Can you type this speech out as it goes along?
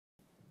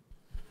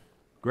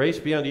Grace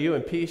be unto you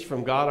and peace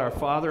from God our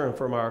Father and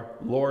from our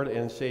Lord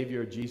and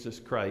Savior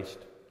Jesus Christ.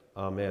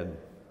 Amen.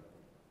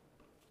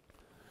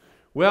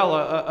 Well,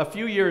 a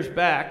few years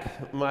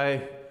back,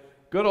 my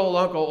good old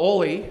Uncle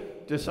Ole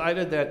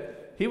decided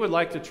that he would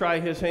like to try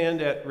his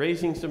hand at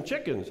raising some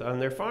chickens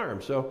on their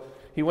farm. So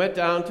he went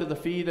down to the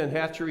feed and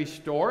hatchery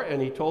store and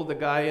he told the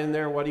guy in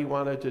there what he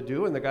wanted to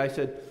do. And the guy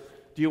said,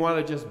 "Do you want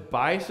to just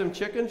buy some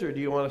chickens or do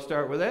you want to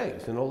start with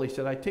eggs?" And Ole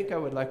said, "I think I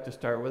would like to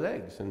start with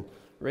eggs and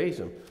raise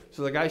them."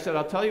 So the guy said,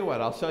 "I'll tell you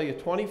what, I'll sell you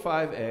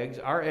 25 eggs.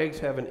 Our eggs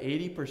have an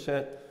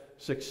 80%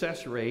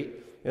 success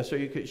rate, and so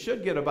you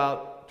should get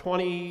about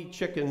 20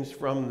 chickens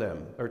from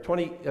them, or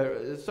 20,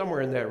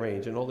 somewhere in that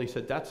range." And Ole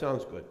said, "That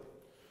sounds good."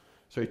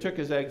 So he took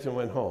his eggs and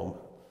went home.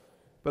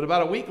 But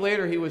about a week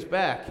later, he was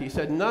back. He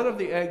said none of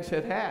the eggs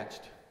had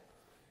hatched.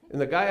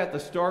 And the guy at the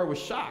store was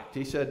shocked.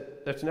 He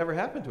said, "That's never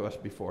happened to us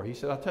before." He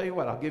said, "I'll tell you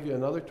what, I'll give you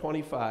another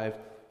 25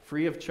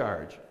 free of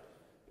charge."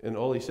 And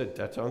Ole said,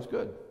 "That sounds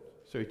good."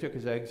 So he took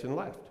his eggs and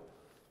left.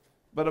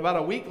 But about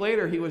a week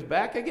later, he was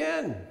back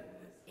again.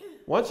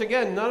 Once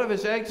again, none of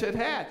his eggs had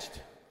hatched.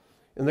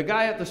 And the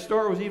guy at the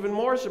store was even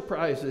more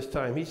surprised this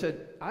time. He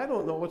said, "I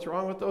don't know what's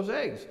wrong with those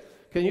eggs.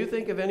 Can you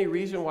think of any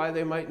reason why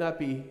they might not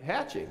be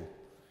hatching?"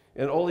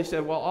 And Ole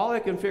said, "Well, all I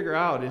can figure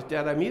out is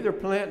that I'm either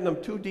planting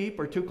them too deep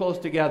or too close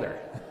together."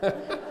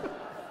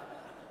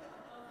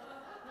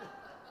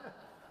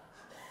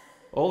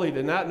 Ole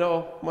did not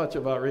know much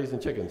about raising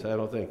chickens, I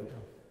don't think.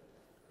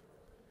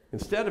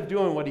 Instead of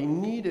doing what he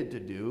needed to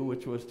do,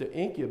 which was to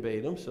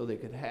incubate them so they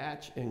could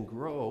hatch and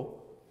grow,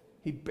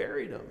 he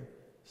buried them,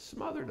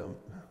 smothered them.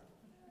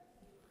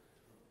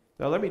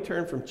 Now let me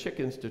turn from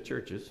chickens to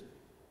churches.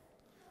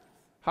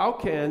 How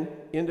can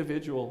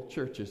individual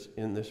churches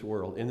in this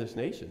world, in this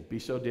nation, be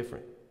so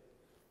different?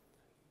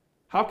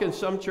 How can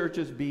some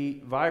churches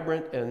be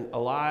vibrant and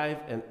alive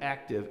and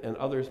active and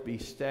others be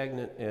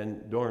stagnant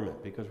and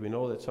dormant? Because we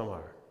know that some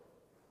are.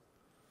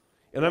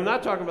 And I'm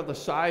not talking about the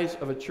size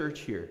of a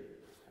church here.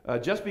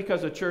 Just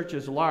because a church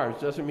is large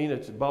doesn't mean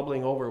it's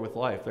bubbling over with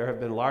life. There have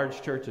been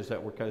large churches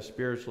that were kind of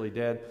spiritually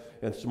dead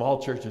and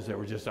small churches that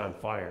were just on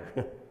fire.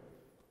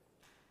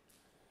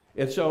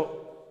 And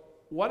so,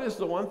 what is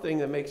the one thing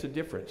that makes a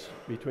difference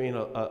between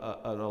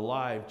an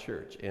alive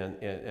church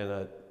and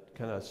a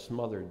kind of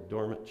smothered,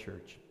 dormant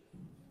church?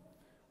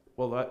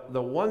 Well,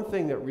 the one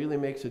thing that really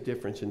makes a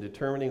difference in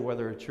determining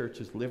whether a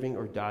church is living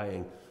or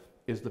dying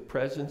is the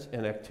presence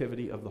and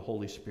activity of the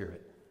Holy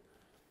Spirit.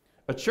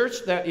 A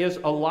church that is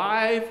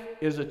alive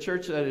is a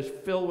church that is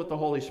filled with the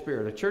Holy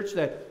Spirit. A church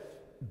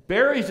that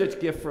buries its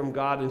gift from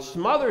God and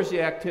smothers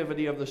the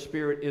activity of the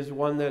Spirit is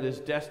one that is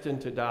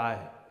destined to die,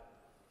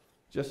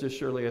 just as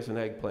surely as an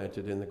egg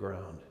planted in the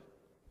ground.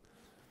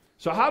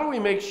 So how do we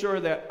make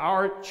sure that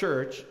our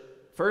church,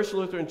 First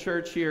Lutheran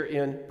Church here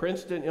in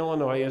Princeton,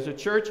 Illinois, is a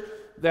church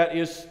that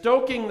is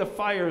stoking the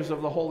fires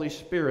of the Holy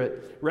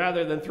Spirit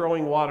rather than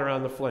throwing water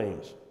on the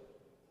flames?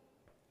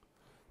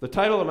 The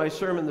title of my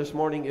sermon this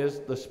morning is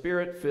The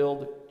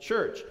Spirit-Filled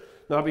Church.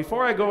 Now,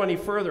 before I go any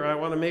further, I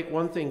want to make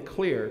one thing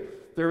clear.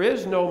 There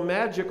is no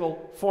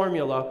magical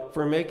formula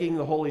for making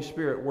the Holy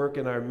Spirit work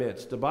in our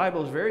midst. The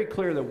Bible is very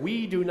clear that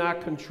we do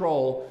not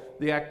control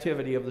the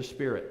activity of the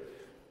Spirit.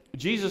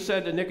 Jesus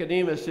said to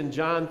Nicodemus in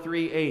John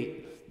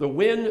 3:8, "The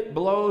wind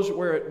blows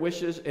where it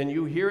wishes, and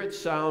you hear its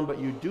sound, but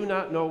you do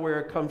not know where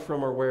it comes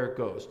from or where it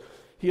goes."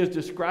 He is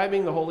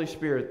describing the Holy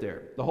Spirit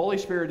there. The Holy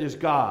Spirit is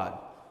God,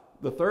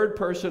 the third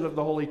person of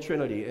the Holy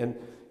Trinity.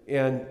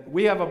 And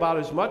we have about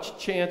as much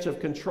chance of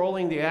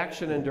controlling the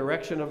action and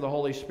direction of the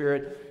Holy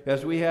Spirit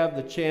as we have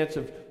the chance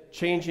of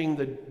changing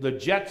the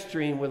jet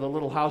stream with a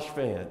little house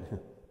fan.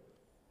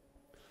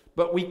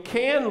 But we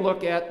can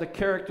look at the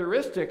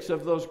characteristics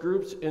of those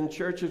groups in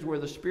churches where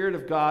the Spirit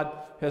of God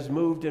has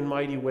moved in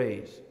mighty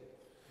ways.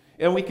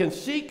 And we can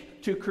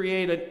seek to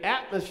create an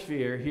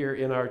atmosphere here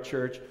in our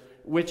church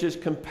which is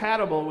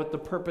compatible with the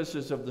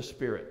purposes of the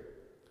Spirit.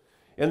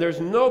 And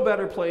there's no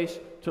better place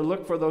to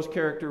look for those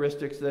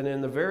characteristics than in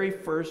the very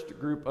first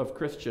group of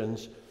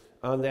Christians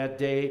on that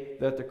day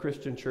that the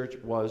Christian church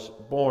was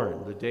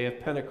born, the day of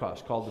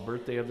Pentecost, called the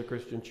birthday of the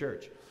Christian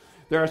church.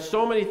 There are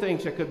so many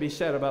things that could be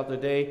said about the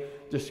day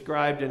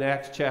described in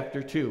Acts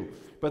chapter 2.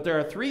 But there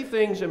are three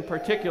things in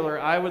particular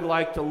I would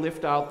like to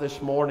lift out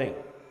this morning.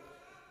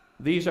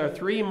 These are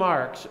three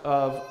marks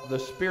of the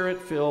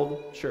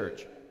Spirit-filled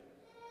church.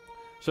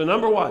 So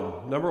number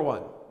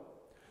one,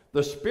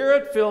 the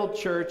Spirit-filled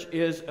church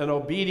is an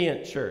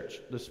obedient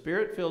church. The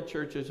Spirit-filled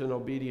church is an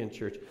obedient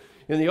church.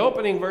 In the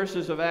opening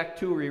verses of Act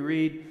 2, we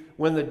read,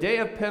 "When the day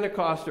of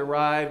Pentecost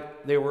arrived,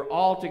 they were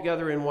all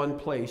together in one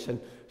place, and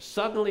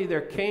suddenly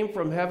there came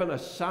from heaven a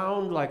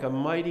sound like a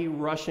mighty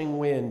rushing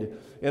wind,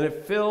 and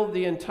it filled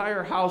the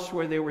entire house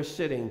where they were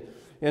sitting.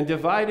 And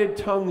divided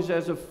tongues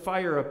as of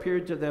fire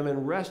appeared to them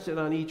and rested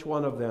on each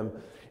one of them.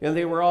 And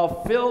they were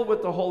all filled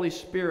with the Holy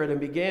Spirit and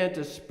began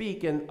to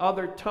speak in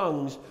other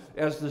tongues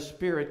as the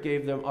Spirit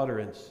gave them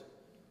utterance."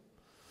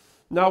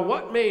 Now,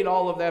 what made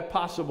all of that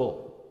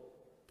possible?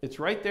 It's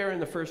right there in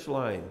the first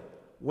line.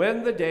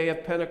 When the day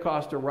of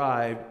Pentecost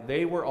arrived,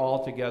 they were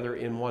all together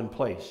in one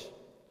place.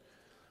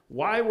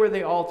 Why were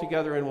they all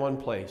together in one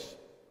place?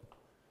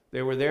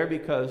 They were there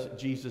because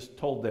Jesus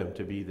told them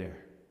to be there.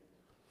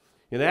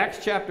 In Acts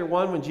chapter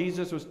 1, when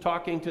Jesus was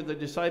talking to the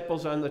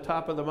disciples on the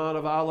top of the Mount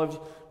of Olives,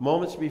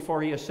 moments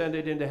before he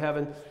ascended into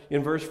heaven,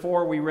 in verse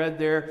 4 we read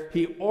there,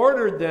 he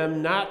ordered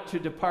them not to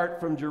depart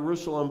from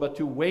Jerusalem, but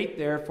to wait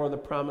there for the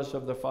promise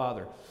of the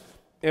Father.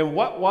 And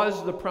what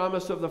was the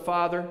promise of the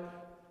Father?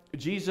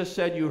 Jesus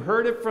said, you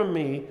heard it from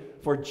me,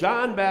 for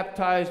John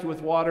baptized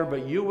with water,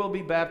 but you will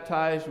be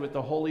baptized with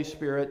the Holy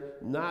Spirit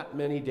not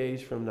many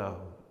days from now.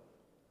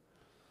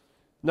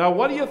 Now,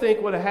 what do you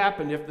think would have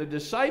happened if the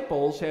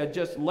disciples had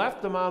just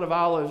left the Mount of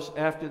Olives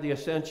after the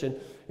ascension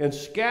and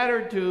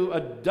scattered to a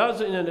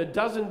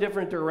dozen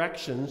different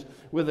directions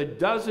with a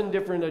dozen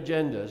different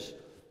agendas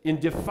in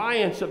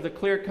defiance of the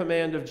clear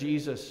command of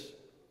Jesus?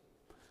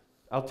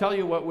 I'll tell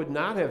you what would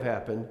not have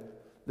happened.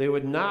 They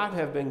would not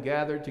have been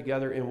gathered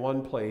together in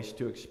one place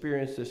to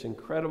experience this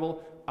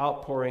incredible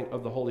outpouring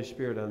of the Holy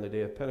Spirit on the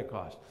day of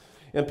Pentecost.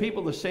 And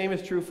people, the same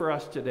is true for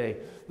us today.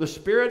 The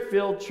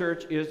Spirit-filled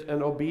church is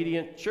an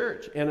obedient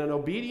church. And an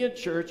obedient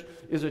church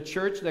is a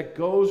church that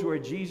goes where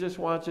Jesus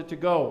wants it to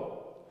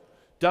go,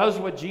 does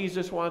what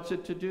Jesus wants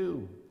it to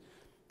do.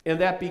 And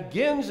that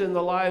begins in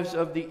the lives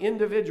of the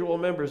individual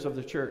members of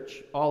the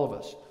church, all of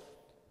us.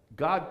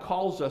 God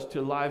calls us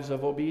to lives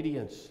of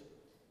obedience.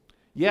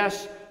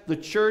 Yes, the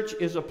church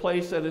is a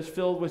place that is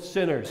filled with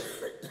sinners.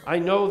 I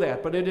know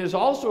that. But it is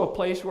also a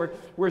place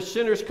where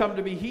sinners come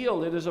to be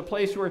healed. It is a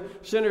place where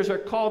sinners are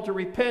called to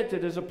repent.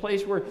 It is a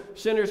place where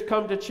sinners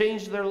come to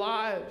change their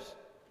lives.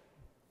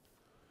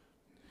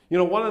 You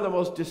know, one of the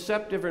most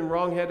deceptive and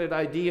wrong-headed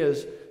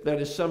ideas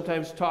that is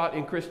sometimes taught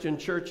in Christian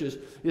churches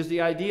is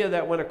the idea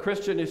that when a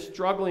Christian is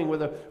struggling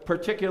with a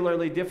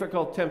particularly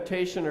difficult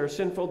temptation or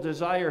sinful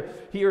desire,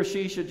 he or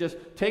she should just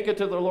take it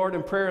to the Lord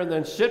in prayer and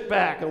then sit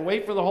back and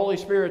wait for the Holy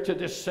Spirit to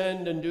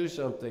descend and do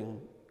something.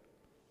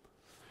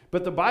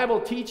 But the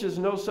Bible teaches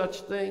no such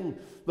thing.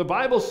 The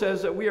Bible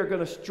says that we are going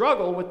to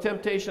struggle with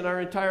temptation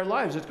our entire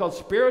lives. It's called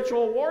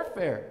spiritual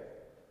warfare.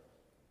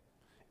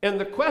 And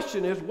the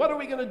question is, what are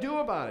we going to do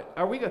about it?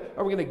 Are we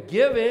going to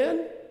give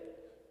in,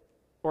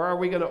 or are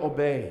we going to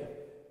obey?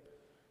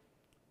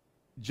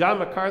 John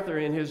MacArthur,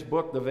 in his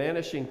book, The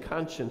Vanishing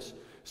Conscience,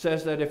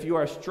 says that if you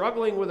are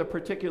struggling with a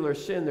particular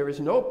sin, there is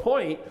no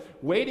point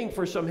waiting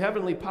for some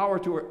heavenly power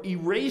to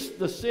erase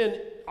the sin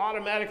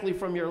automatically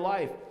from your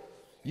life.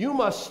 You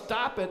must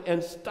stop it,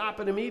 and stop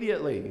it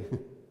immediately.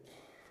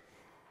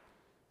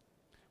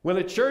 When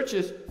a church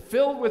is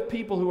filled with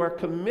people who are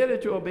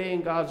committed to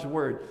obeying God's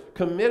word,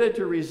 committed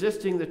to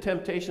resisting the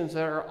temptations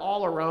that are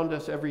all around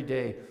us every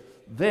day,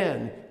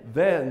 then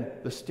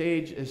the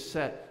stage is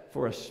set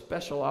for a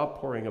special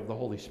outpouring of the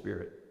Holy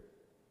Spirit.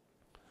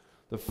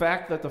 The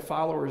fact that the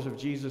followers of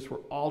Jesus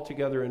were all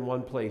together in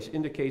one place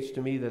indicates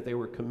to me that they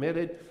were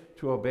committed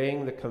to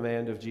obeying the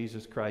command of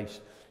Jesus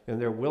Christ,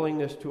 and their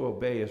willingness to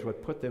obey is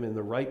what put them in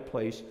the right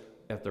place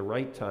at the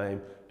right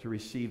time to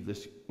receive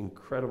this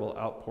incredible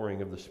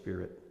outpouring of the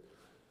Spirit.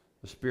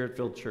 The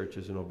Spirit-filled church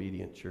is an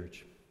obedient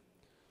church.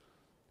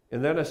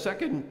 And then a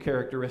second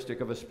characteristic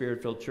of a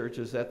Spirit-filled church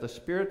is that the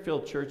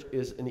Spirit-filled church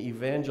is an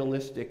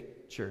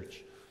evangelistic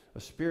church.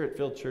 A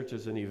Spirit-filled church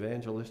is an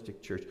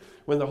evangelistic church.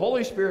 When the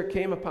Holy Spirit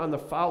came upon the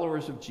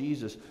followers of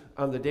Jesus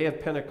on the day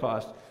of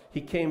Pentecost,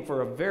 he came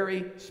for a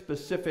very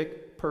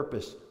specific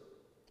purpose.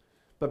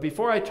 But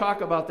before I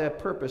talk about that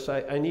purpose,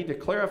 I need to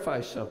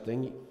clarify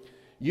something.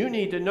 You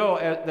need to know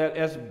that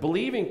as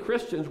believing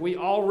Christians, we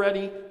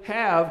already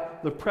have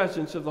the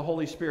presence of the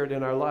Holy Spirit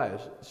in our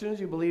lives. As soon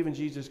as you believe in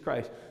Jesus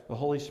Christ, the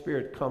Holy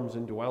Spirit comes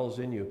and dwells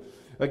in you.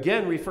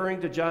 Again, referring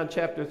to John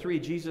chapter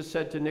 3, Jesus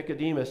said to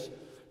Nicodemus,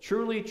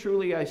 "Truly,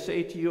 truly, I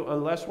say to you,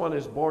 unless one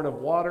is born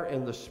of water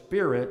and the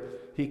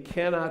Spirit, he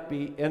cannot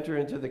enter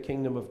into the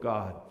kingdom of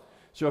God."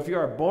 So if you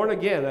are born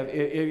again,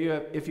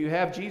 if you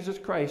have Jesus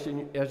Christ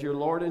as your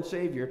Lord and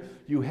Savior,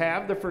 you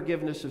have the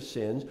forgiveness of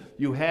sins,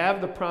 you have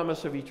the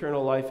promise of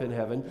eternal life in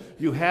heaven,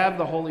 you have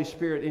the Holy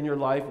Spirit in your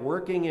life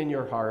working in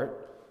your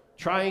heart,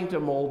 trying to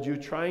mold you,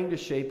 trying to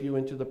shape you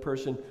into the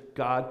person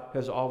God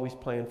has always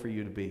planned for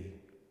you to be.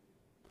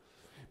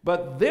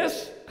 But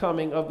this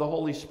coming of the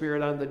Holy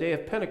Spirit on the day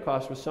of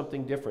Pentecost was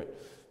something different.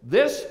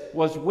 This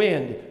was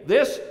wind.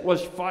 This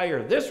was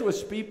fire. This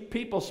was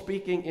people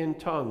speaking in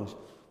tongues.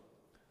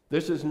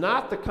 This is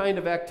not the kind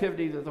of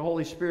activity that the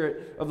Holy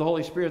Spirit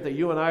that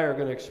you and I are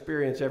going to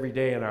experience every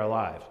day in our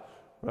lives.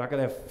 We're not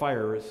going to have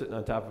fire sitting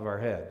on top of our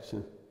heads.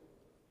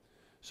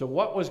 So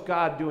what was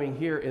God doing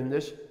here in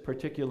this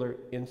particular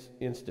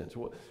instance?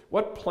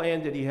 What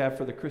plan did he have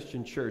for the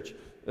Christian church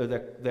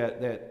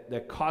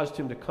that caused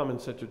him to come in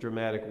such a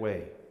dramatic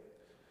way?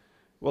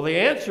 Well, the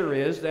answer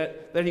is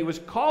that he was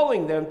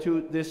calling them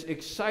to this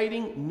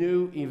exciting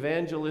new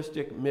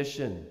evangelistic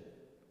mission.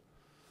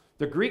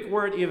 The Greek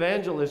word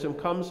evangelism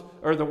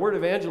the word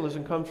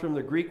evangelism comes from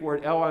the Greek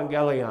word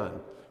evangelion,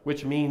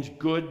 which means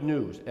good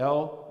news.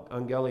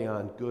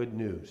 Evangelion, good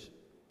news.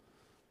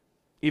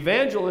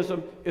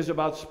 Evangelism is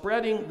about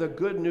spreading the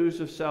good news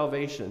of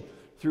salvation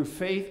through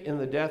faith in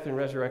the death and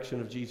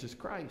resurrection of Jesus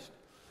Christ.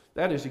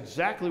 That is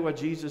exactly what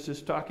Jesus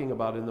is talking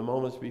about in the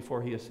moments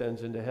before he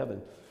ascends into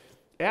heaven.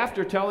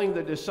 After telling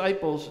the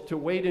disciples to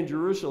wait in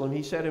Jerusalem,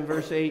 he said in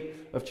verse 8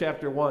 of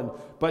chapter 1,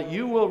 "But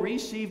you will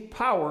receive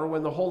power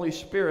when the Holy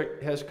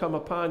Spirit has come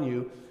upon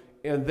you,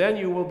 and then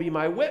you will be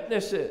my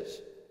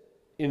witnesses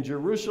in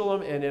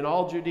Jerusalem and in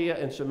all Judea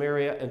and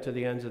Samaria and to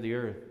the ends of the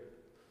earth."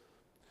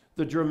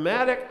 The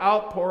dramatic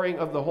outpouring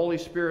of the Holy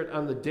Spirit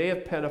on the day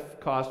of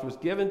Pentecost was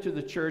given to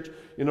the church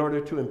in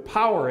order to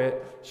empower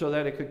it so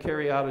that it could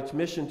carry out its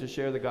mission to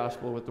share the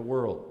gospel with the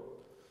world.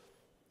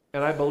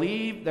 And I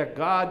believe that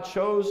God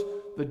chose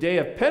the day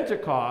of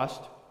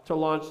Pentecost to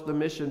launch the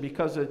mission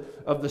because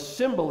of the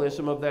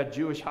symbolism of that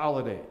Jewish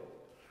holiday.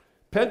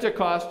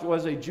 Pentecost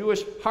was a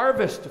Jewish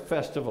harvest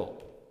festival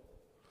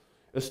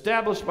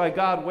established by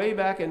God way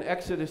back in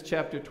Exodus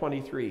chapter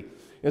 23.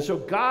 And so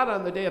God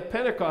on the day of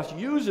Pentecost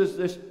uses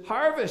this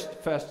harvest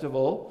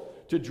festival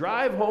to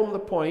drive home the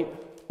point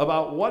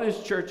about what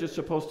his church is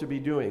supposed to be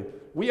doing.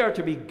 We are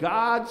to be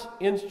God's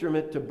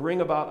instrument to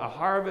bring about a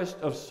harvest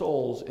of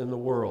souls in the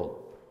world.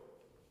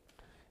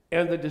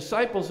 And the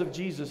disciples of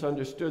Jesus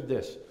understood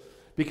this,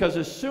 because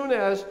as soon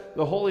as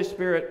the Holy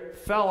Spirit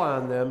fell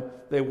on them,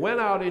 they went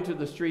out into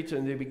the streets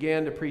and they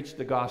began to preach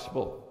the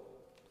gospel.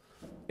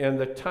 And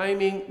the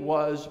timing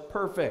was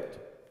perfect.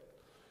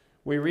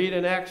 We read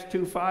in Acts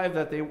 2:5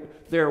 that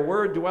there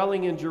were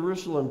dwelling in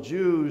Jerusalem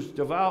Jews,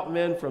 devout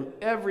men from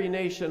every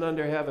nation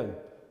under heaven.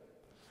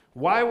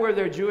 Why were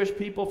there Jewish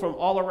people from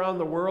all around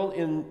the world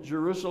in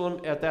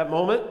Jerusalem at that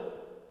moment?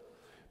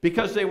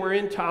 Because they were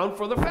in town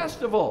for the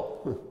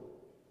festival.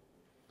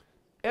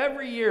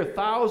 Every year,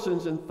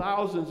 thousands and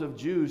thousands of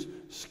Jews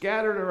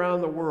scattered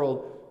around the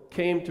world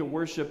came to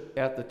worship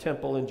at the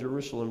temple in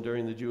Jerusalem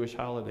during the Jewish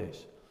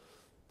holidays.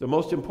 The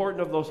most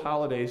important of those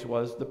holidays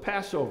was the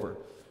Passover.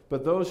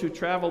 But those who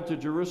traveled to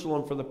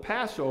Jerusalem for the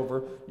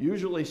Passover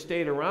usually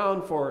stayed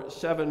around for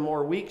 7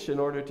 more weeks in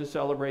order to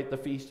celebrate the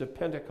Feast of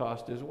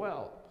Pentecost as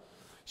well.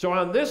 So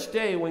on this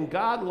day, when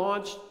God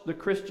launched the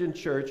Christian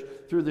church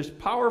through this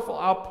powerful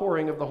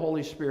outpouring of the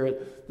Holy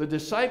Spirit, the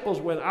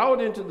disciples went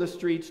out into the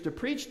streets to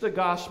preach the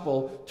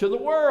gospel to the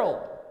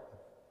world.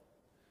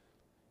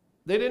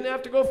 They didn't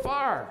have to go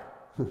far.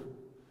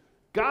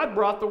 God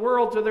brought the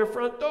world to their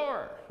front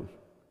door.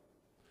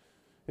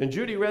 And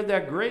Judy read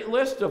that great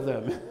list of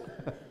them.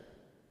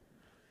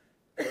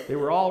 They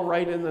were all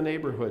right in the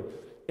neighborhood.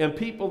 And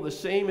people, the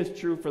same is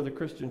true for the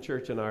Christian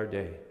church in our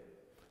day.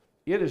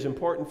 It is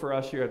important for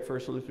us here at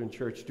First Lutheran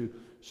Church to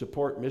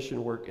support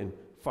mission work in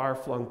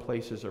far-flung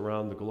places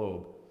around the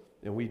globe.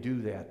 And we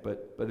do that.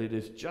 But it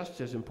is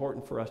just as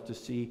important for us to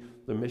see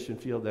the mission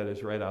field that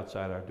is right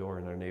outside our door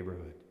in our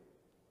neighborhood.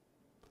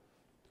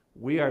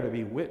 We are to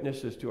be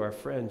witnesses to our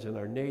friends and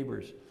our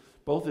neighbors,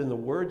 both in the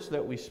words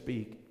that we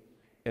speak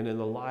and in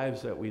the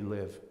lives that we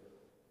live.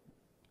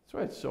 That's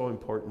why it's so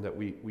important that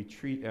we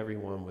treat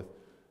everyone with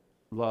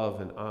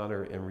love and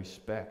honor and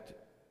respect.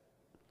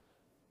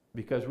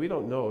 Because we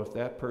don't know if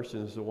that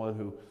person is the one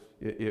who,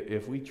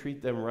 if we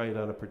treat them right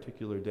on a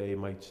particular day,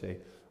 might say,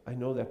 I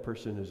know that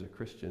person is a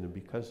Christian, and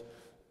because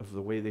of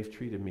the way they've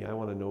treated me, I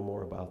want to know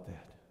more about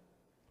that.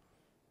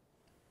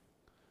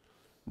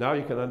 Now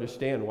you can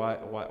understand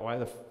why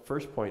the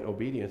first point,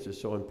 obedience, is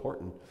so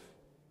important.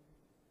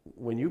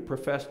 When you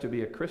profess to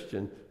be a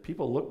Christian,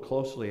 people look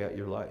closely at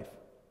your life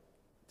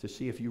to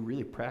see if you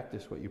really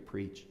practice what you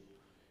preach,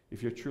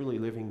 if you're truly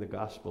living the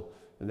gospel.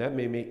 And that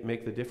may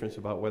make the difference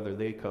about whether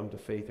they come to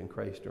faith in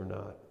Christ or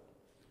not.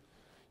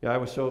 I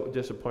was so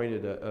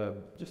disappointed.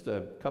 Just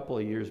a couple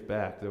of years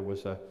back, there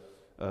was a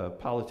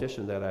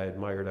politician that I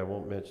admired. I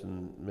won't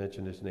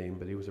mention his name,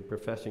 but he was a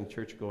professing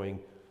church-going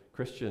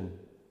Christian,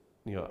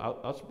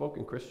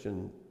 outspoken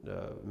Christian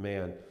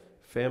man,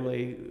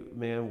 family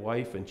man,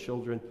 wife, and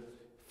children,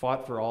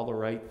 fought for all the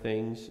right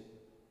things,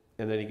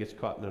 and then he gets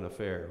caught in an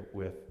affair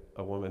with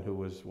a woman who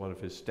was one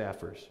of his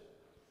staffers.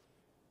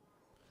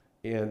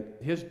 And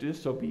his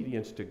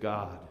disobedience to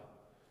God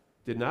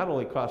did not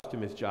only cost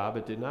him his job,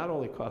 it did not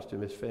only cost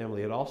him his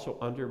family, it also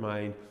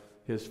undermined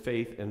his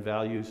faith and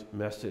values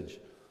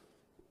message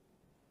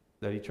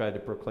that he tried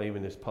to proclaim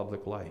in his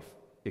public life.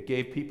 It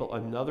gave people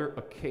another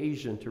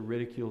occasion to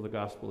ridicule the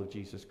gospel of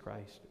Jesus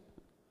Christ.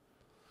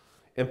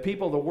 And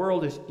people, the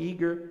world is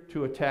eager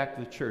to attack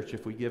the church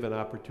if we give an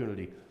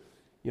opportunity.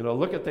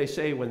 Look at they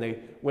say when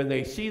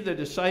they see the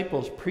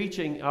disciples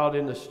preaching out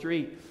in the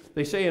street,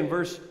 they say in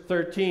verse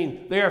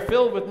 13, they are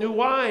filled with new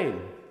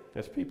wine.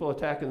 That's people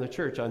attacking the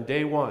church on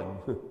day one.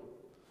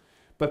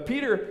 But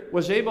Peter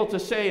was able to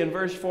say in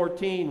verse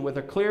 14 with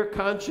a clear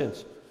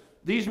conscience,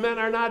 these men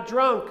are not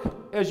drunk,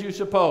 as you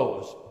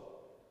suppose.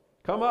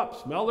 Come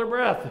up, smell their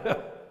breath.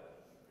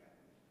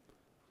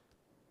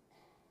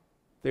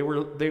 They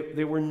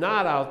were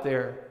not out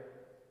there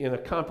in a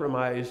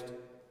compromised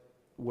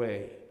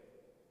way.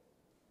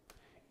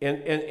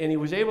 And he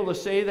was able to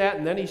say that,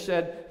 and then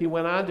he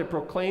went on to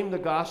proclaim the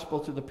gospel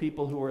to the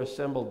people who were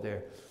assembled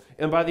there.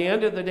 And by the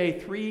end of the day,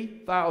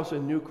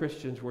 3,000 new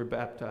Christians were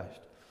baptized.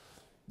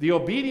 The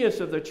obedience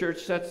of the church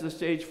sets the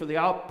stage for the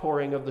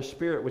outpouring of the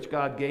Spirit which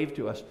God gave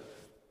to us.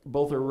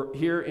 both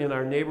here in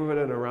our neighborhood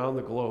and around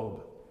the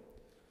globe.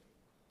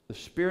 The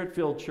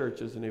Spirit-filled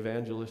church is an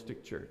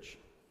evangelistic church.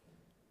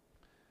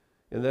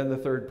 And then the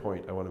third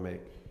point I want to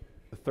make,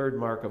 the third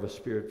mark of a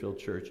Spirit-filled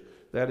church,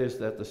 that is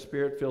that the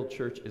Spirit-filled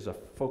church is a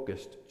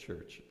focused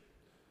church.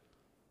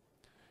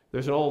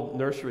 There's an old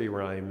nursery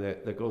rhyme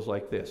that goes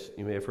like this.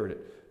 You may have heard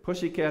it.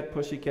 Pussycat,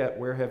 pussycat,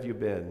 where have you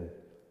been?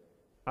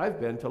 I've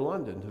been to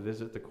London to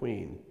visit the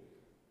Queen.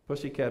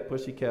 Pussycat,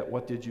 pussycat,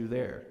 what did you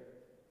there?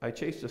 I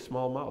chased a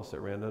small mouse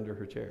that ran under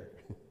her chair.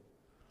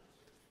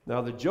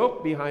 Now, the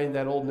joke behind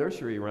that old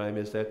nursery rhyme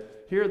is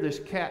that here this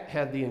cat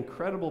had the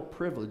incredible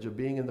privilege of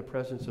being in the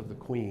presence of the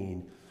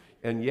Queen,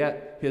 and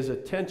yet his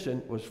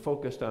attention was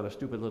focused on a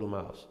stupid little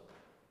mouse.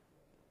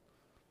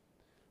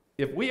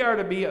 If we are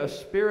to be a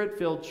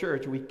Spirit-filled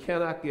church, we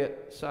cannot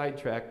get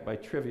sidetracked by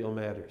trivial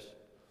matters.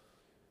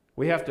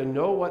 We have to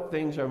know what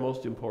things are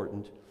most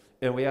important,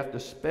 and we have to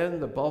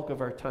spend the bulk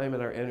of our time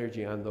and our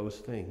energy on those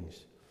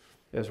things.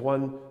 As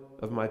one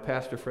of my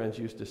pastor friends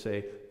used to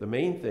say, the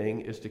main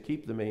thing is to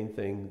keep the main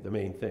thing the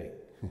main thing.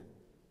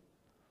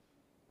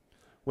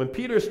 When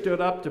Peter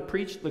stood up to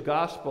preach the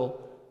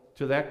gospel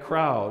to that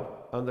crowd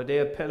on the day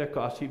of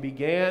Pentecost, he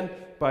began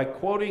by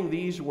quoting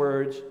these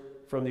words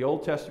from the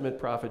Old Testament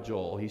prophet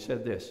Joel. He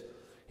said this.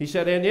 He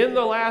said, "And in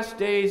the last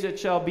days it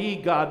shall be,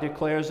 God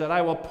declares, that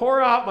I will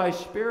pour out my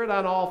Spirit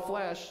on all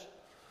flesh,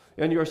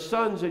 and your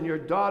sons and your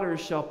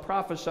daughters shall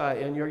prophesy,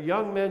 and your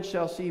young men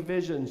shall see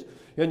visions,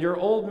 and your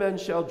old men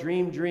shall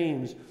dream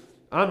dreams.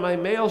 On my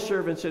male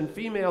servants and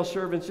female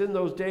servants in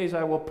those days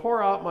I will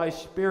pour out my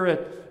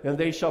Spirit, and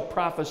they shall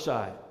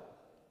prophesy."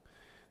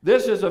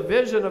 This is a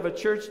vision of a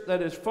church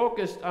that is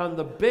focused on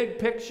the big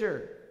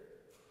picture.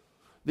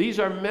 These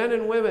are men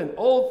and women,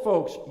 old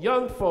folks,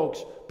 young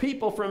folks,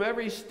 people from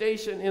every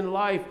station in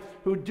life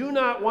who do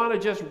not want to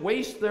just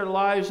waste their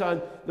lives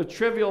on the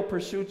trivial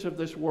pursuits of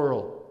this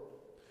world.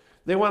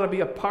 They want to be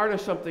a part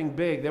of something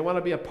big. They want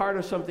to be a part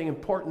of something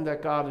important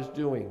that God is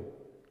doing.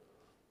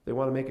 They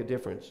want to make a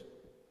difference.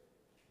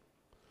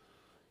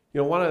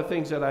 You know, one of the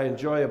things that I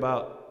enjoy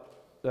about,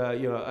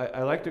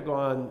 I like to go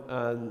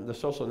on the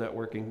social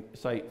networking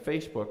site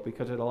Facebook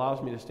because it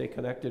allows me to stay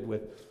connected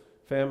with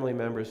family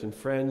members and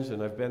friends,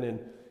 and I've been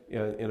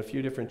in a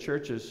few different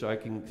churches so I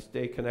can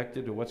stay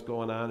connected to what's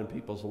going on in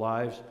people's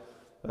lives,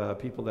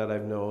 people that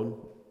I've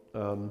known.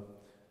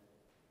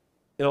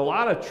 And a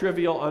lot of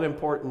trivial,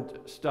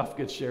 unimportant stuff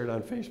gets shared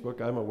on Facebook.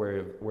 I'm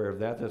aware of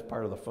that. That's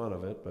part of the fun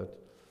of it.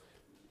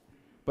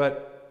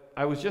 But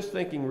I was just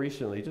thinking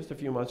recently, just a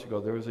few months ago,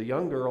 there was a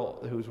young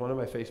girl who was one of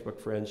my Facebook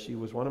friends. She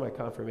was one of my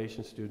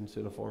confirmation students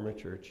in a former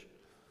church.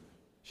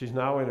 She's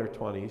now in her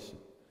 20s.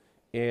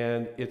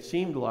 And it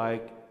seemed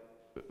like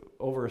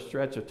over a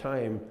stretch of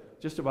time,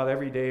 just about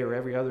every day or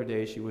every other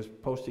day, she was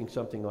posting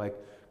something like,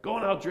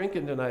 going out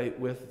drinking tonight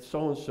with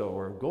so-and-so,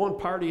 or going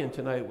partying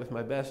tonight with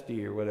my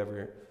bestie, or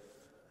whatever.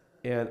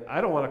 And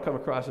I don't want to come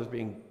across as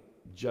being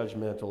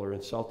judgmental or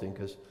insulting,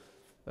 because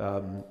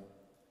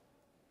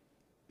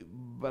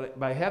but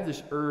I have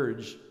this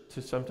urge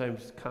to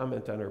sometimes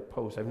comment on her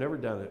posts. I've never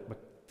done it,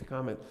 but to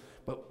comment,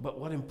 but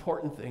what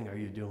important thing are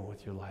you doing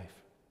with your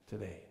life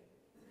today?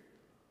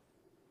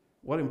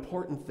 What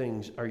important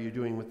things are you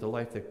doing with the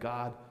life that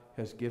God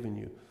has given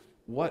you?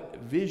 What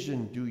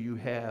vision do you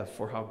have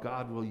for how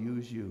God will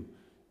use you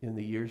in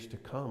the years to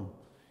come?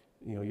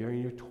 You know, you're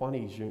in your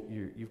 20s.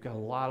 You've got a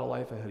lot of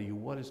life ahead of you.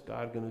 What is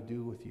God going to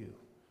do with you?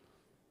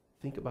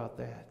 Think about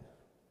that.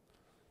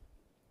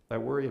 I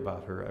worry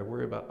about her. I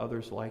worry about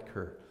others like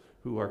her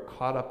who are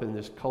caught up in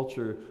this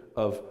culture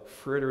of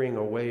frittering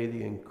away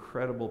the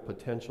incredible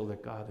potential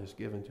that God has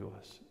given to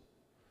us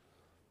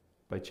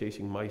by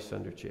chasing mice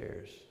under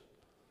chairs,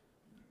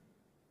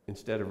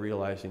 instead of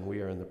realizing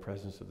we are in the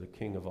presence of the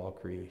King of all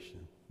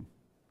creation.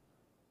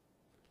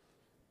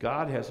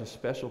 God has a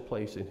special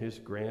place in his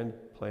grand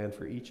plan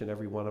for each and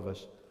every one of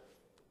us.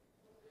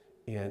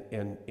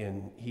 And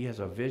he has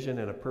a vision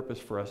and a purpose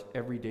for us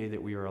every day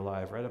that we are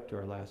alive, right up to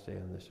our last day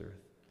on this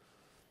earth.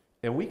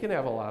 And we can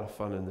have a lot of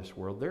fun in this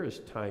world. There is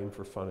time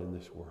for fun in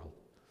this world.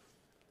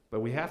 But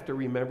we have to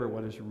remember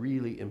what is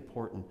really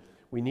important.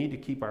 We need to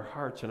keep our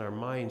hearts and our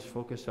minds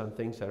focused on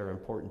things that are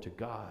important to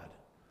God.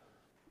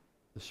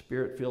 The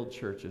Spirit-filled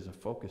church is a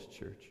focused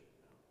church.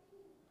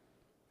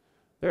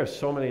 There are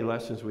so many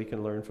lessons we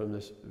can learn from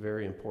this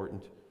very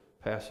important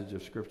passage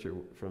of Scripture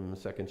from the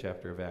second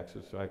chapter of Acts.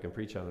 So I can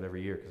preach on it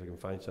every year because I can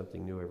find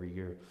something new every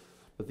year.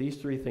 But these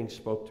three things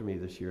spoke to me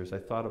this year as I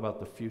thought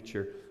about the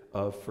future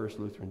of First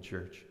Lutheran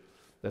Church.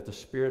 That the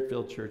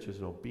Spirit-filled church is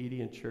an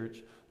obedient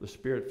church, the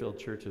Spirit-filled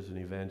church is an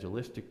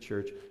evangelistic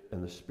church,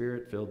 and the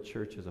Spirit-filled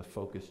church is a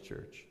focused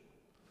church.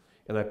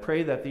 And I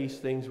pray that these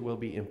things will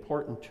be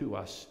important to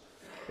us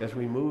as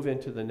we move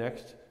into the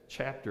next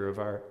chapter of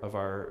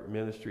our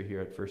ministry here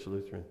at First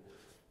Lutheran.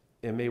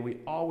 And may we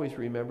always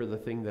remember the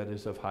thing that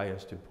is of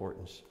highest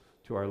importance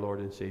to our Lord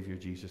and Savior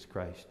Jesus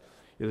Christ.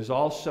 It is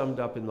all summed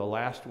up in the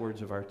last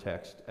words of our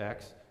text,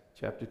 Acts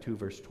chapter 2,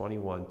 verse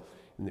 21,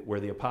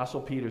 where the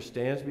Apostle Peter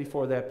stands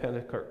before that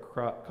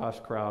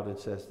Pentecost crowd and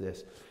says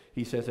this.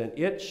 He says, "And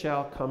it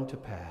shall come to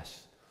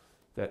pass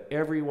that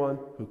everyone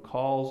who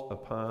calls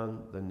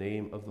upon the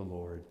name of the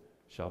Lord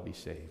shall be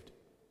saved.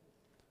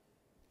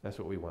 That's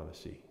what we want to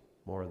see.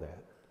 More of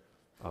that.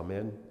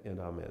 Amen and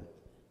amen.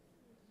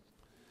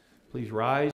 Please rise.